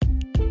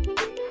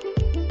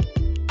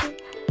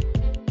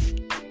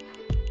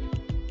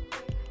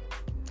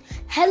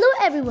Hello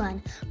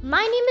everyone,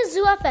 my name is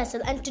Zua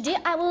Faisal and today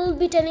I will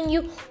be telling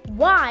you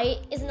why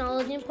is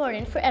knowledge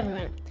important for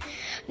everyone.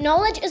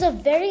 Knowledge is a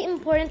very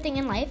important thing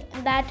in life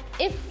that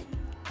if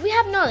we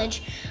have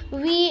knowledge,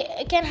 we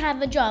can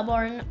have a job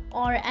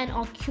or an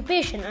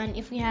occupation, and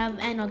if we have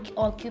an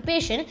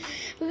occupation,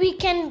 we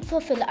can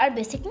fulfill our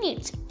basic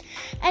needs.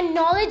 And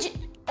knowledge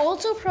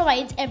also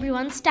provides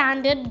everyone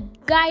standard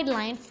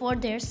guideline for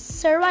their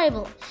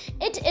survival.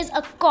 It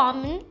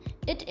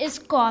is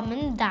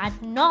common that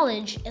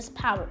knowledge is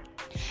power.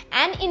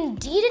 And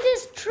indeed it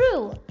is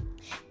true.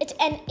 It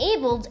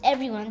enables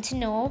everyone to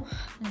know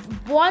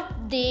what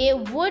they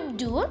would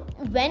do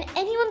when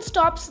anyone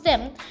stops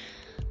them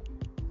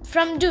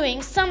from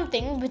doing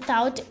something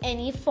without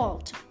any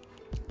fault.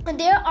 And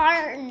there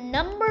are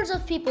numbers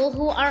of people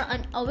who are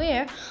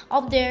unaware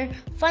of their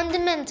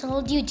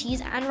fundamental duties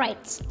and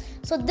rights.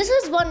 So this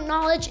is what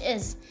knowledge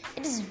is.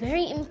 It is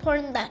very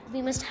important that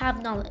we must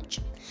have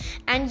knowledge.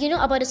 And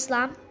about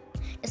Islam?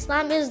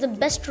 Islam is the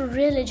best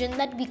religion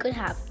that we could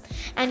have.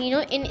 And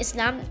in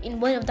Islam,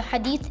 in one of the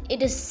hadith,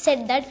 it is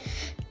said that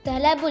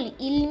talabul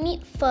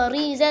ilmi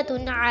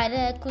farizatun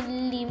ala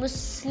kulli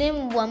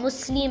muslim wa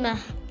muslimah.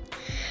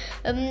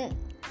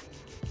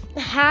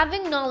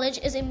 Having knowledge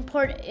is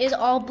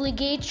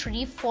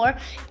obligatory for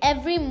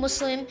every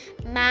Muslim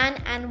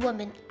man and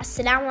woman.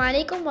 Assalamu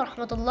alaikum wa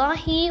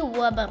rahmatullahi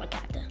wa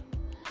barakatuh.